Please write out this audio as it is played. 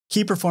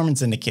Key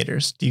performance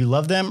indicators. Do you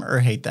love them or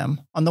hate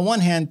them? On the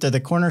one hand, they're the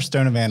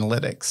cornerstone of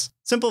analytics.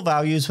 Simple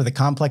values with a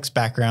complex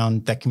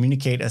background that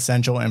communicate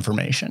essential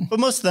information.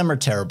 But most of them are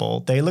terrible.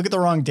 They look at the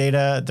wrong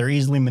data, they're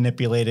easily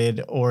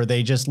manipulated, or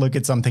they just look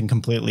at something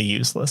completely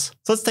useless.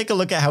 So let's take a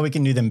look at how we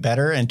can do them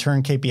better and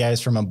turn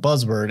KPIs from a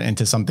buzzword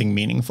into something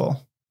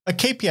meaningful. A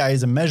KPI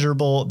is a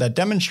measurable that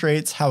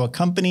demonstrates how a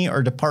company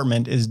or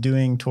department is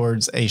doing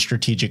towards a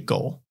strategic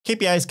goal.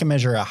 KPIs can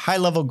measure a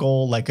high-level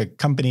goal like a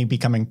company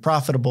becoming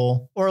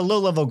profitable, or a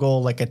low-level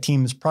goal like a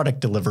team's product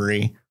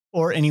delivery,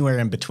 or anywhere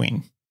in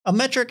between. A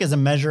metric is a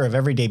measure of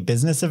everyday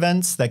business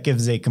events that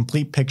gives a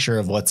complete picture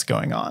of what's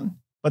going on,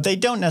 but they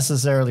don't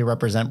necessarily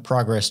represent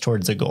progress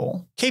towards a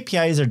goal.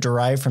 KPIs are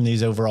derived from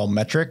these overall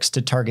metrics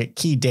to target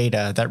key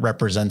data that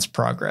represents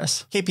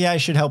progress. KPIs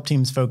should help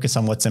teams focus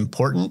on what's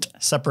important,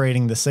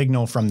 separating the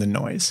signal from the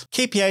noise.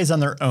 KPIs on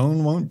their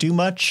own won't do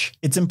much.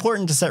 It's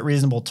important to set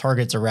reasonable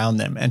targets around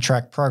them and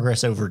track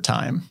progress over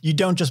time. You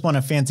don't just want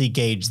a fancy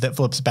gauge that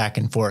flips back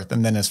and forth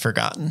and then is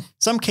forgotten.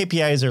 Some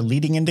KPIs are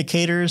leading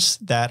indicators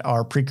that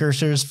are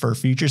precursors for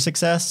future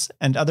success,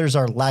 and others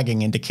are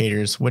lagging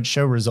indicators which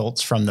show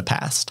results from the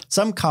past.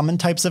 Some common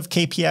types of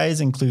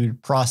KPIs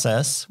include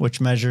process, which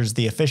measures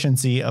the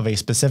efficiency of a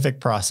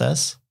specific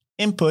process,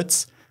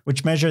 inputs,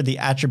 which measure the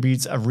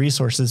attributes of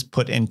resources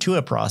put into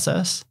a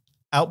process,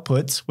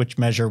 outputs, which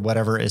measure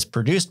whatever is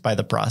produced by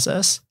the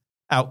process,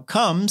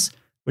 outcomes,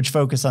 which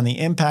focus on the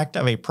impact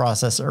of a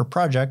process or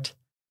project,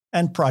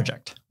 and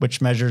project,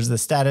 which measures the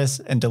status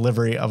and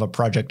delivery of a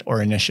project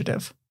or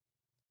initiative.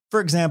 For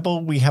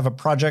example, we have a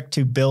project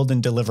to build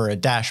and deliver a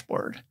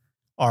dashboard.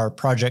 Our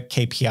project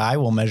KPI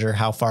will measure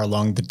how far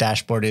along the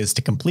dashboard is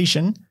to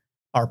completion.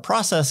 Our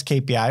process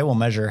KPI will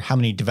measure how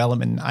many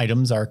development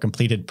items are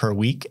completed per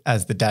week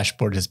as the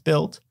dashboard is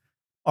built.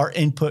 Our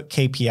input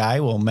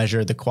KPI will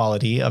measure the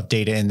quality of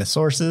data in the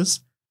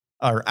sources.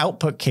 Our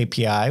output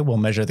KPI will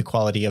measure the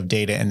quality of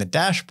data in the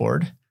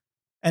dashboard.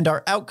 And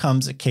our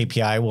outcomes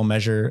KPI will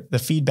measure the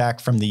feedback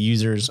from the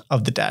users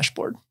of the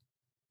dashboard.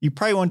 You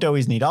probably won't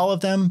always need all of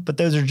them, but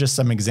those are just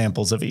some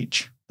examples of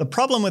each. The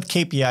problem with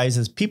KPIs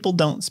is people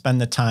don't spend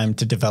the time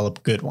to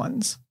develop good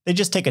ones. They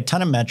just take a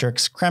ton of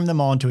metrics, cram them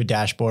all into a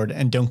dashboard,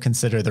 and don't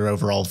consider their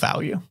overall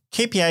value.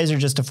 KPIs are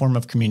just a form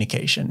of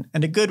communication,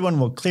 and a good one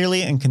will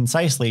clearly and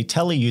concisely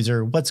tell a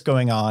user what's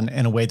going on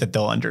in a way that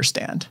they'll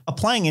understand.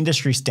 Applying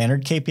industry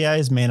standard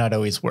KPIs may not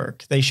always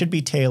work. They should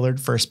be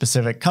tailored for a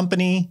specific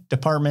company,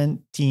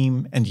 department,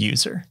 team, and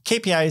user.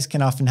 KPIs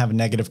can often have a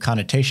negative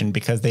connotation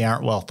because they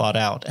aren't well thought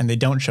out and they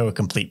don't show a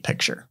complete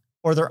picture.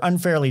 Or they're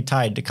unfairly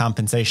tied to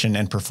compensation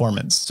and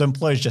performance, so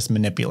employees just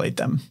manipulate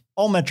them.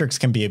 All metrics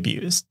can be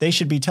abused. They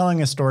should be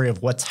telling a story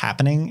of what's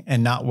happening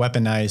and not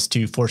weaponized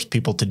to force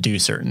people to do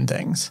certain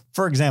things.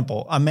 For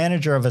example, a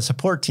manager of a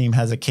support team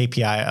has a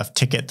KPI of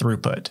ticket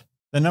throughput.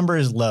 The number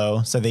is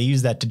low, so they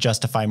use that to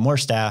justify more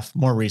staff,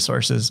 more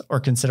resources, or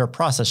consider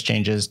process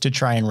changes to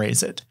try and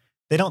raise it.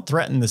 They don't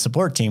threaten the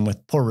support team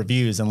with poor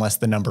reviews unless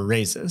the number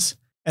raises.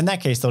 In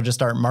that case, they'll just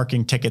start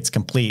marking tickets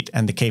complete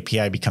and the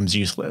KPI becomes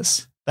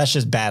useless. That's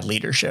just bad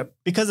leadership.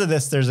 Because of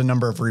this, there's a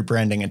number of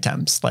rebranding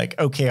attempts like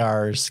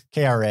OKRs,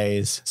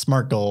 KRAs,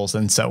 SMART goals,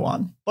 and so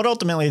on. But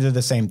ultimately, they're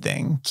the same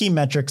thing, key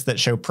metrics that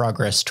show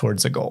progress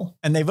towards a goal.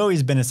 And they've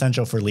always been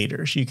essential for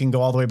leaders. You can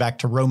go all the way back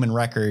to Roman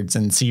records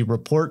and see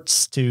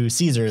reports to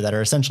Caesar that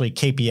are essentially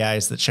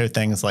KPIs that show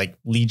things like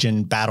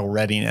legion battle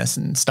readiness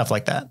and stuff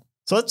like that.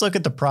 So let's look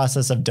at the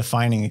process of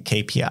defining a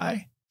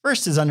KPI.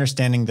 First is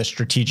understanding the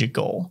strategic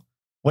goal.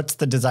 What's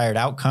the desired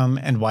outcome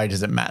and why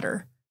does it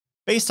matter?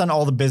 Based on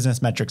all the business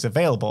metrics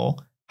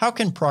available, how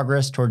can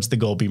progress towards the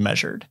goal be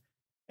measured?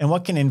 And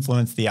what can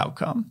influence the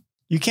outcome?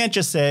 You can't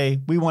just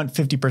say, we want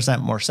 50%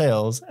 more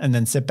sales, and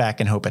then sit back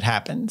and hope it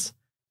happens.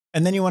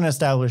 And then you want to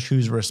establish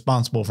who's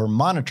responsible for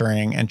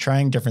monitoring and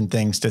trying different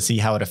things to see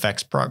how it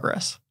affects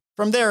progress.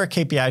 From there, a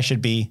KPI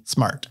should be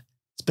SMART.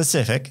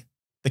 Specific.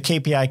 The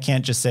KPI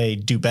can't just say,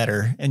 do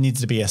better. It needs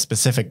to be a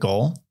specific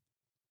goal.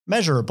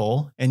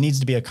 Measurable. It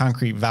needs to be a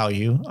concrete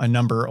value, a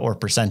number or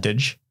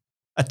percentage.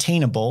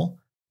 Attainable.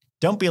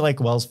 Don't be like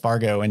Wells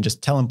Fargo and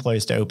just tell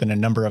employees to open a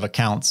number of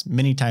accounts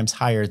many times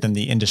higher than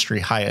the industry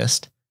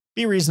highest.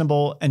 Be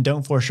reasonable and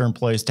don't force your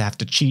employees to have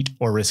to cheat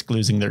or risk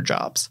losing their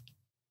jobs.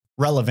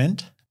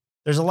 Relevant.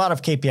 There's a lot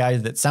of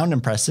KPIs that sound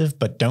impressive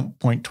but don't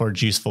point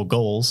towards useful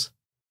goals.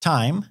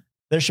 Time.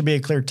 There should be a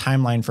clear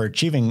timeline for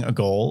achieving a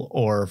goal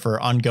or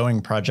for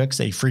ongoing projects,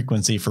 a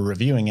frequency for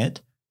reviewing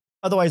it.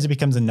 Otherwise, it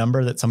becomes a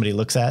number that somebody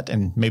looks at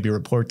and maybe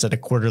reports at a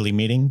quarterly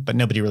meeting, but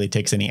nobody really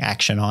takes any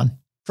action on.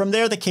 From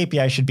there, the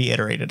KPI should be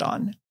iterated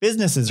on.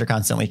 Businesses are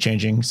constantly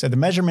changing, so the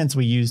measurements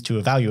we use to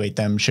evaluate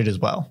them should as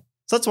well.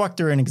 So let's walk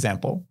through an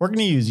example. We're going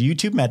to use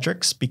YouTube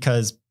metrics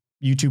because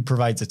YouTube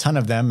provides a ton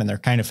of them and they're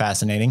kind of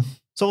fascinating.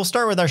 So we'll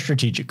start with our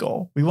strategic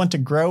goal. We want to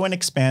grow and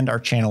expand our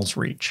channel's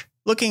reach.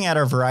 Looking at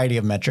our variety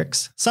of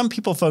metrics, some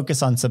people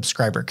focus on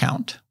subscriber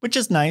count, which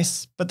is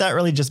nice, but that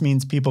really just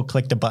means people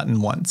clicked a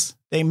button once.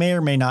 They may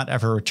or may not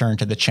ever return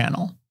to the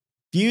channel.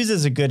 Views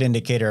is a good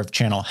indicator of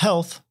channel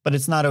health, but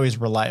it's not always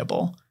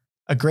reliable.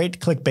 A great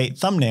clickbait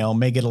thumbnail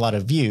may get a lot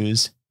of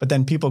views, but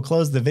then people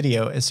close the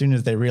video as soon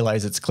as they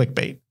realize it's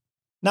clickbait.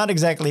 Not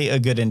exactly a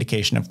good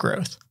indication of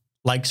growth.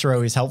 Likes are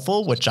always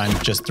helpful, which I'm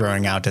just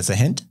throwing out as a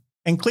hint,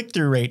 and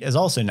click-through rate is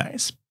also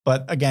nice,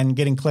 but again,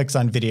 getting clicks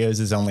on videos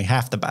is only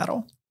half the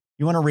battle.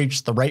 You want to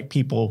reach the right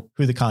people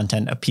who the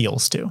content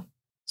appeals to.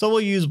 So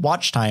we'll use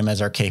watch time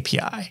as our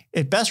KPI.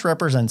 It best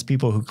represents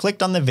people who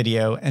clicked on the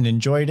video and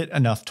enjoyed it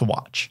enough to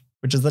watch,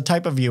 which is the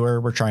type of viewer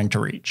we're trying to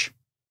reach.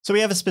 So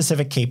we have a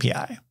specific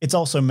KPI. It's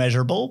also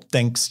measurable,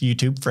 thanks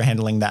YouTube for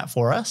handling that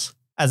for us.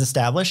 As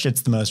established,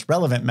 it's the most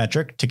relevant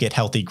metric to get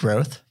healthy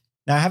growth.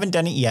 Now, I haven't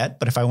done it yet,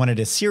 but if I wanted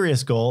a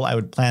serious goal, I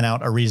would plan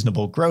out a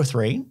reasonable growth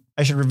rate.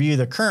 I should review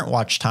the current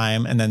watch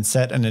time and then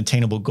set an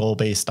attainable goal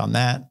based on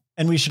that.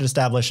 And we should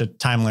establish a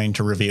timeline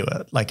to review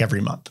it, like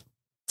every month.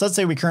 So let's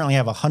say we currently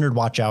have 100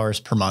 watch hours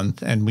per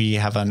month, and we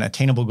have an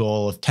attainable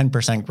goal of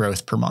 10%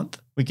 growth per month.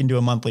 We can do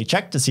a monthly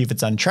check to see if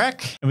it's on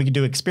track, and we can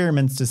do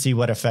experiments to see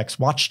what affects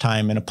watch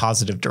time in a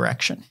positive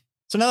direction.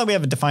 So now that we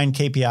have a defined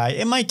KPI,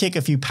 it might take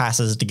a few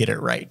passes to get it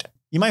right.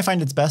 You might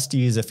find it's best to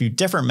use a few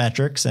different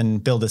metrics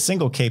and build a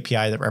single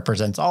KPI that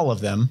represents all of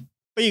them,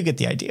 but you get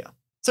the idea.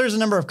 So there's a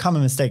number of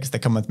common mistakes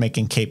that come with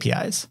making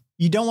KPIs.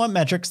 You don't want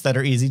metrics that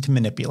are easy to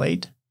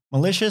manipulate.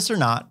 Malicious or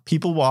not,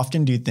 people will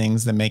often do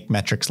things that make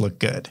metrics look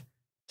good.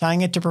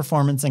 Tying it to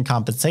performance and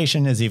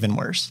compensation is even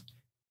worse.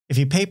 If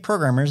you pay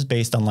programmers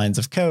based on lines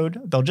of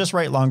code, they'll just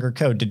write longer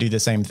code to do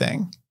the same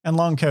thing, and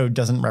long code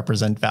doesn't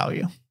represent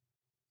value.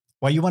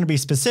 While you want to be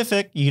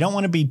specific, you don't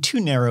want to be too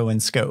narrow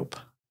in scope.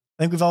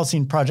 I think we've all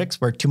seen projects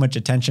where too much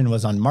attention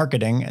was on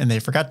marketing and they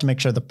forgot to make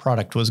sure the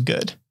product was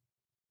good.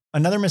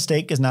 Another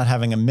mistake is not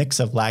having a mix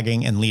of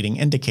lagging and leading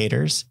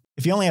indicators.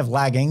 If you only have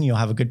lagging, you'll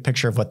have a good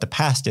picture of what the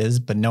past is,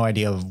 but no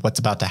idea of what's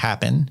about to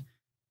happen.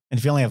 And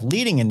if you only have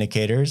leading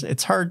indicators,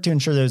 it's hard to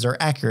ensure those are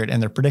accurate in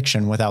their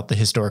prediction without the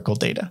historical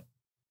data.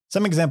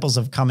 Some examples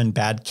of common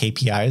bad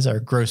KPIs are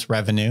gross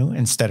revenue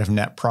instead of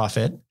net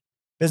profit.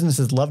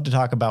 Businesses love to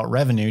talk about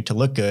revenue to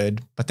look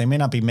good, but they may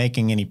not be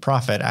making any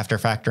profit after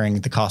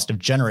factoring the cost of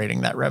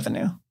generating that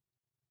revenue.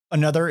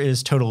 Another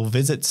is total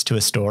visits to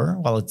a store.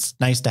 While it's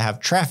nice to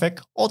have traffic,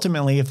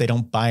 ultimately, if they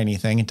don't buy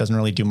anything, it doesn't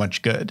really do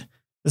much good.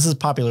 This is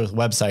popular with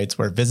websites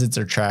where visits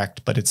are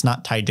tracked, but it's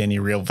not tied to any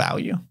real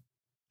value.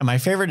 And my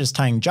favorite is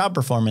tying job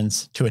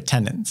performance to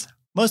attendance.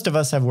 Most of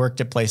us have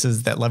worked at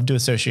places that love to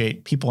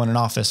associate people in an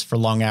office for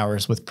long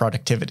hours with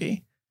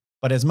productivity.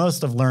 But as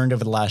most have learned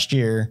over the last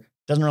year,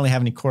 it doesn't really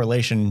have any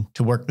correlation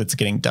to work that's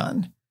getting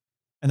done.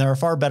 And there are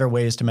far better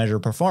ways to measure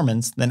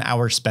performance than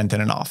hours spent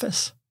in an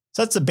office.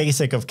 So that's the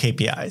basic of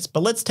KPIs,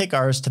 but let's take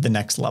ours to the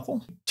next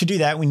level. To do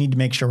that, we need to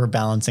make sure we're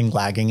balancing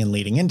lagging and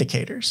leading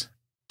indicators.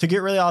 To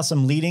get really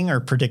awesome leading or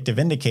predictive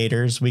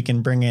indicators, we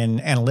can bring in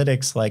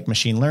analytics like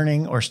machine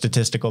learning or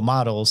statistical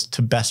models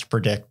to best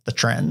predict the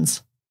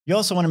trends. You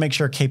also want to make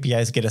sure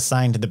KPIs get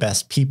assigned to the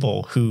best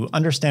people who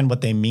understand what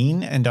they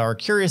mean and are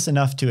curious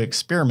enough to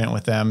experiment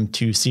with them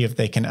to see if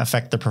they can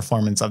affect the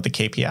performance of the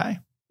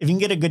KPI. If you can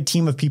get a good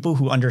team of people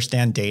who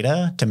understand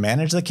data to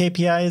manage the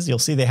KPIs, you'll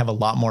see they have a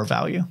lot more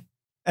value.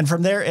 And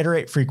from there,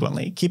 iterate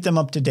frequently. Keep them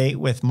up to date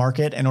with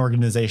market and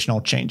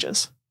organizational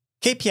changes.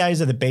 KPIs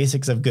are the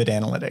basics of good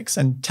analytics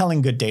and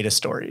telling good data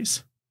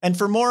stories. And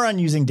for more on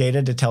using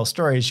data to tell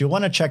stories, you'll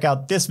want to check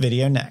out this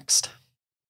video next.